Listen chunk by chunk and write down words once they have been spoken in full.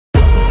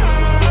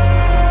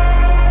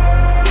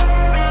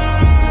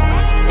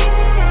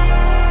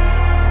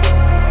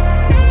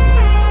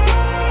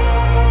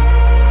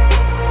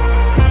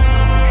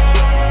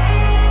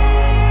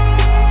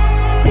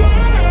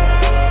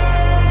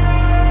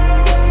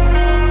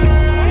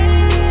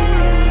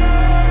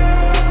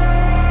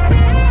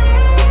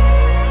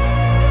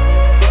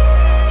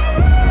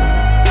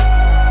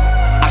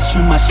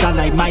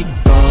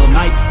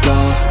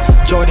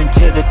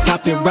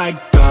top, here I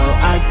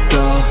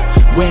go,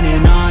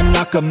 winning on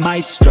like a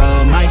maestro,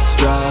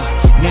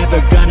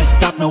 never gonna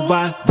stop, no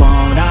I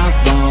won't,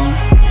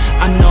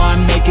 I know I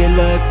make it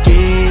look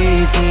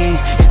easy,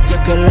 it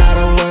took a lot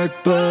of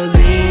work,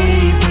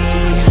 believe me,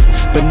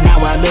 but now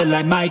I look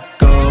like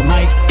Michael,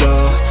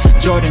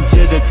 Jordan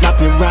to the top,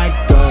 here I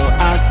go.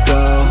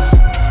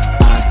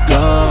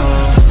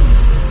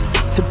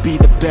 To be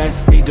the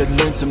best, need to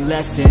learn some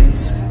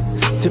lessons.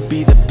 To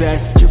be the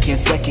best, you can't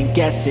second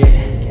guess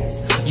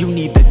it. You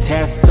need the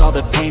tests, all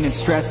the pain and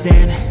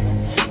stressing.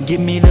 Give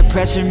me the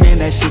pressure, man,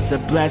 that shit's a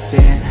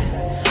blessing.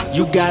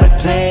 You gotta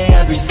play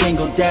every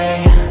single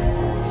day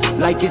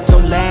like it's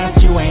your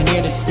last, you ain't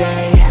here to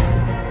stay.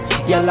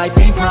 Yeah, life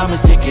ain't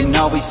promised, it can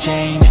always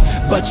change,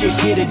 but you're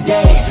here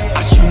today.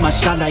 I shoot my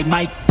shot like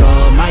Michael,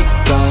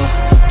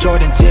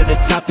 Jordan to the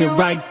top, here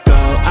I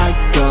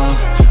go,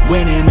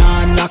 winning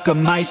on like a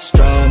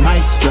maestro,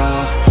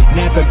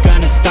 never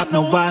gonna stop,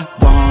 no I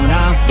won't,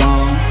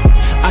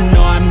 I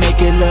know I make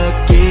it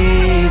look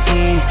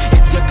easy,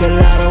 it took a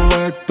lot of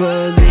work,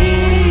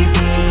 believe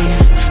me,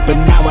 but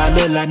now I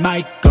look like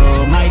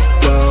Michael,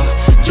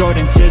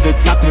 Jordan to the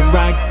top, here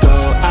I go.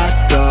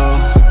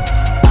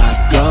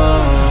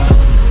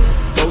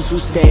 Those who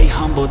stay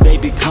humble, they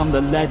become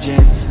the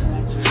legends.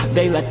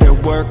 They let their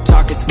work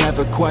talk, it's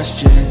never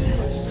questioned.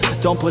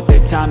 Don't put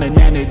their time and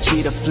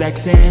energy to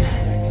flexing.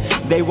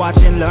 They watch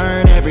and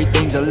learn,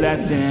 everything's a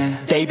lesson.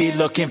 They be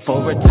looking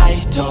for a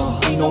title,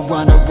 ain't no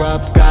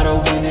runner-up, gotta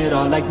win it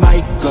all like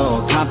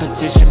Michael.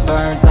 Competition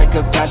burns like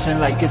a passion,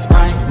 like it's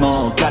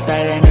primal. Got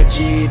that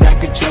energy that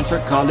could transfer,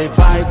 call it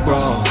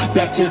viral.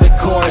 Back to the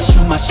core, I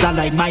shoot my shot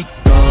like Michael,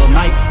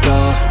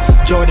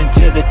 Jordan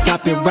to the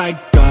top, here I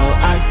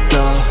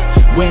go,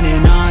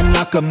 winning on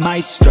like a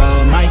maestro,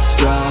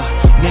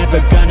 never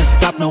gonna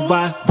stop, no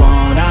I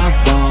won't,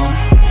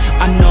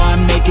 I know I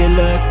make it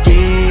look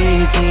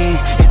easy,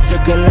 it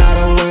took a lot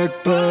of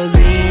work,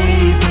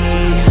 believe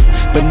me,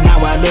 but now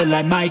I look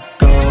like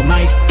Michael,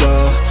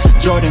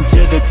 Jordan to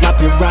the top,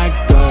 here I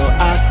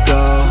go.